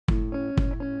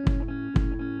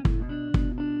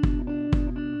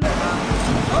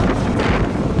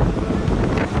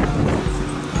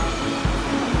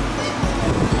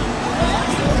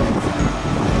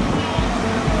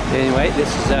Anyway,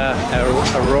 this is our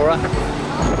Aurora.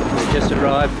 We just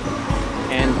arrived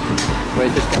and we're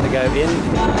just going to go in,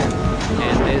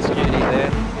 and there's Judy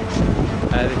there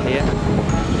over here,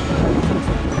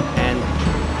 and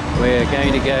we're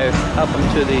going to go up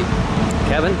into the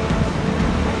cabin.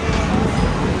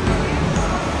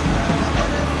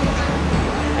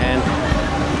 And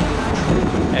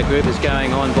our group is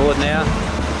going on board now.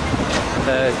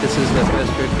 So this is the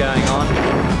first group going on,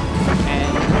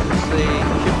 and this is the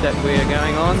ship that we're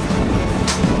going on.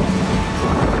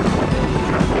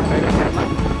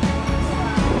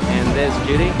 And there's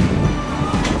Judy.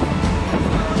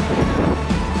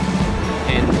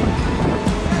 And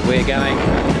we're going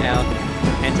on our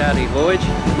Antarctic voyage.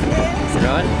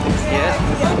 Right? Yeah.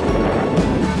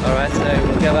 Alright, so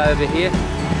we'll go over here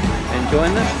and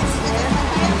join them.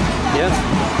 Yeah.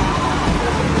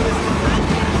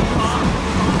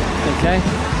 Okay,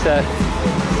 so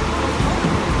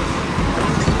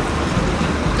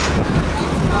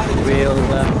we'll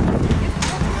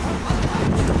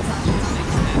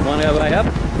want to go way up.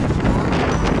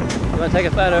 You want to take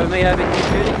a photo of me over here,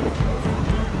 Judy?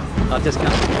 I'll just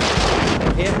come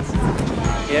here.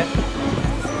 Yeah.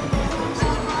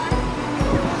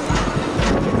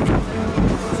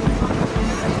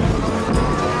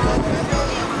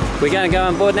 We're going to go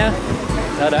on board now?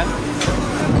 No, don't.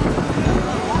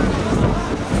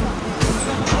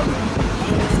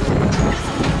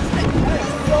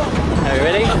 Are you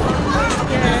ready? Yeah.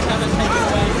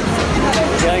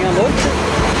 Going on board?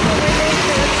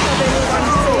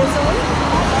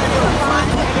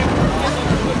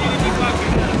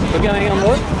 We're going on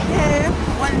board? Yeah.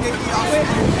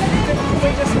 We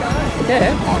just go.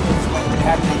 Yeah.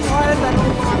 Why is that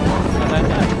all I don't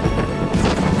know.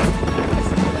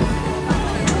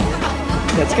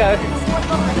 Let's go.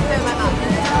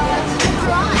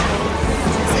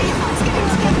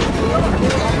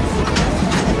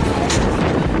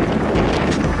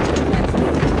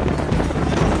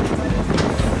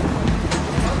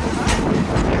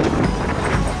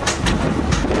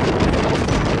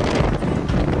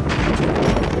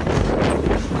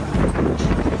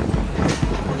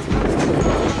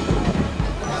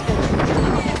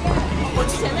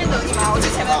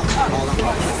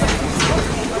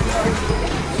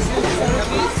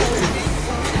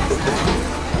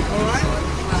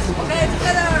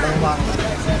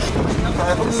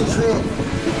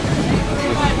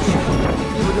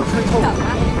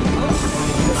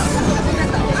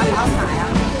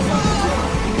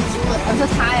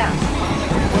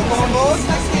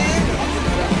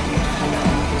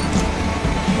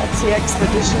 That's the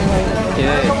expedition leader.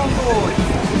 Yeah.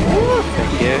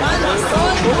 Thank you.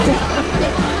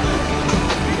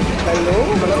 Hello.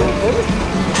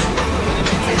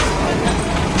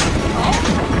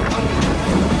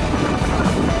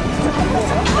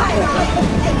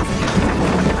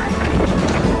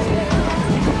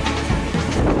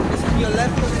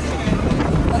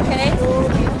 Okay.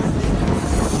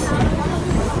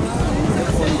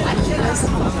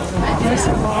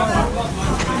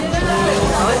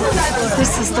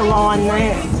 This is the line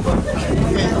there.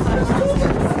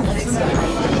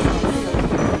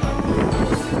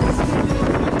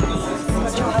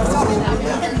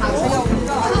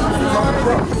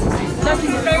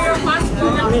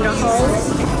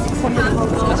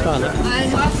 That's fine.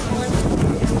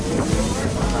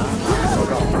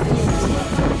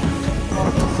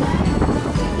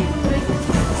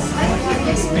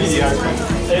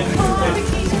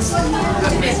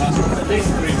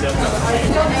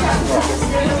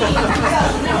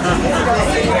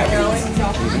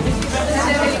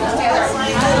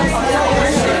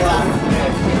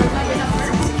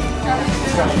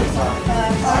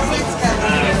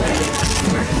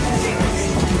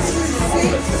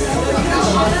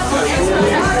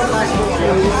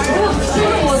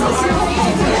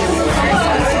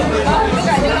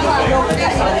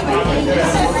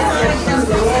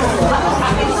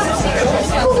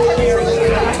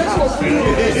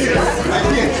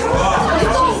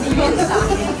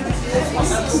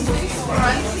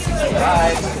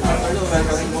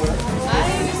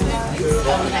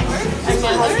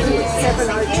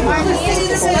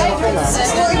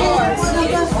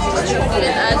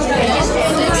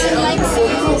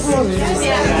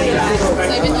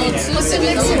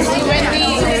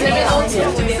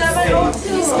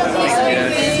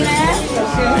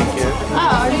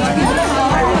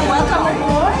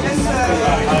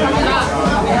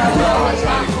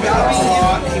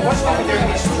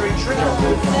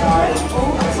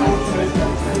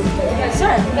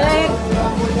 Sir, can I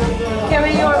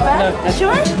carry your bag? No,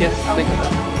 Sure? Yes, thank you.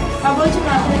 How about you,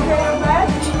 ma'am? Can I carry your bag?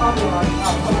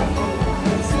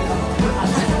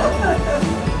 Say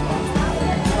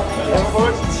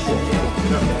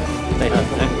hi.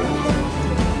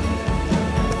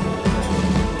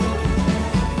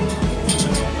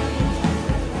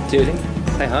 Judy,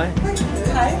 say hi.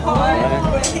 Hi,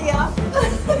 we're here.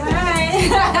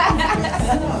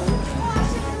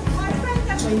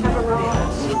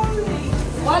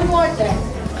 One more thing.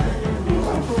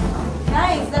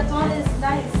 Nice, that one is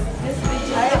nice. This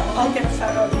picture. I'll get a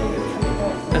photo of you.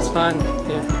 That's fine.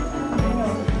 Yeah.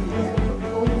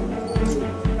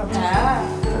 Ah.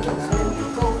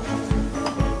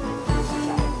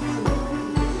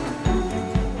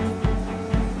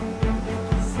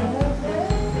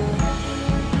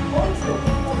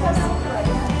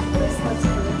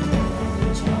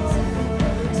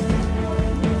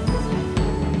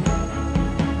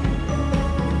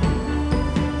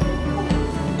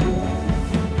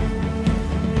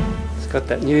 It's got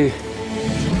that new.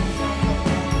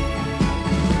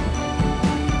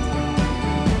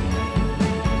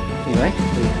 Anyway,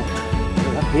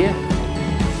 we're up here,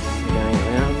 going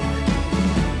around.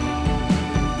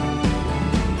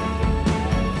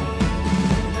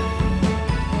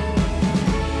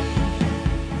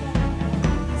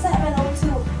 702.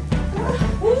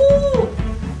 Woo!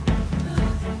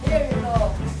 Here you go.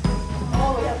 Oh,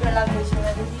 we have your luggage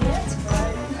already here. That's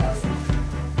right.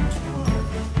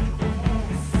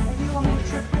 You want me to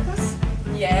trip with us?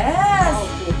 Yes.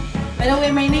 By the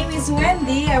way, my name is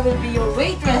Wendy. I will be your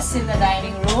waitress in the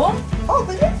dining room. Oh,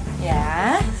 really?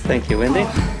 Yeah. Thank you, Wendy.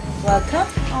 Welcome.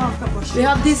 Oh, God bless We you.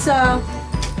 have this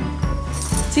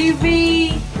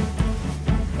TV,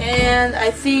 and I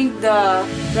think the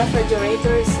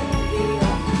refrigerator is in the video.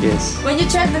 Yes. When you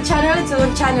check the channel, it's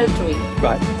on channel 3.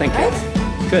 Right. Thank you.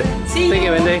 Right? Good. See Thank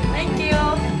you, Wendy. Thank you.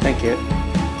 Thank you.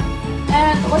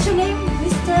 And what's your name,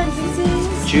 Mr. and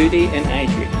Mrs.? Judy and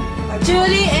Adrian.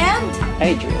 Judy and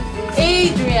Adrian.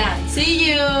 Adrian.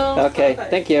 See you. Okay.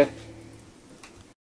 Thank you.